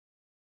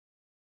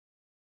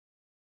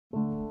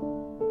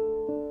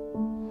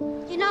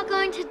not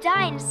going to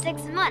die in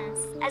 6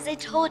 months, as I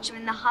told you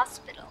in the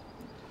hospital.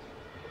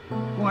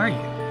 Who are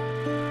you?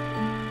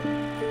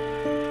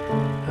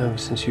 Ever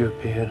since you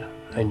appeared,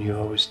 I knew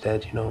I was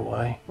dead. You know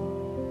why?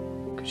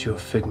 Because you're a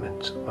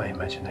figment of my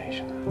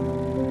imagination.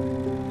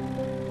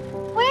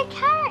 We're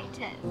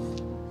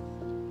characters.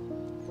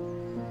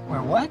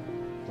 We're what?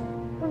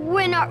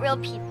 We're not real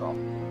people.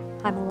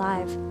 I'm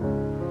alive.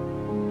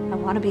 I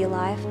want to be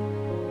alive.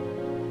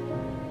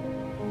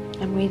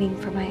 I'm waiting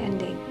for my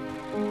ending.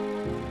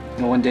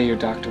 And one day your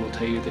doctor will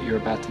tell you that you're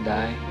about to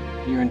die.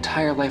 Your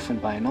entire life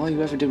went by and all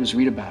you ever did was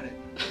read about it.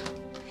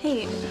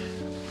 Hey,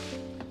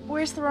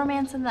 where's the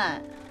romance in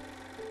that?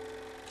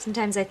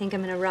 Sometimes I think I'm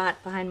gonna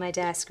rot behind my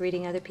desk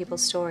reading other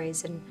people's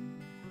stories and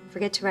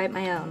forget to write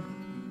my own.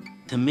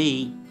 To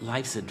me,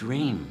 life's a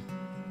dream.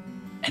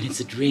 And it's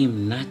a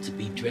dream not to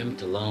be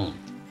dreamt alone.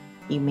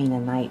 You mean a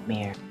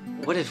nightmare?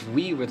 What if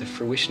we were the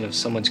fruition of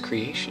someone's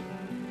creation?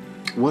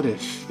 What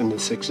if, in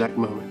this exact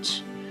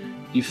moment,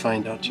 you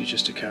find out you're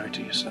just a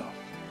character yourself?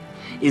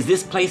 Is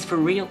this place for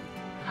real?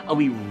 Are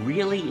we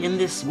really in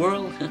this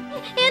world?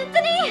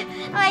 Anthony,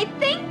 I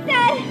think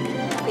that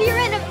you're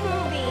in a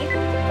movie.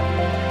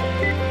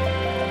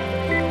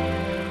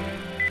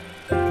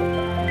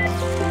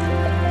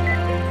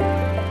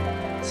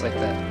 It's like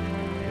that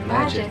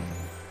magic.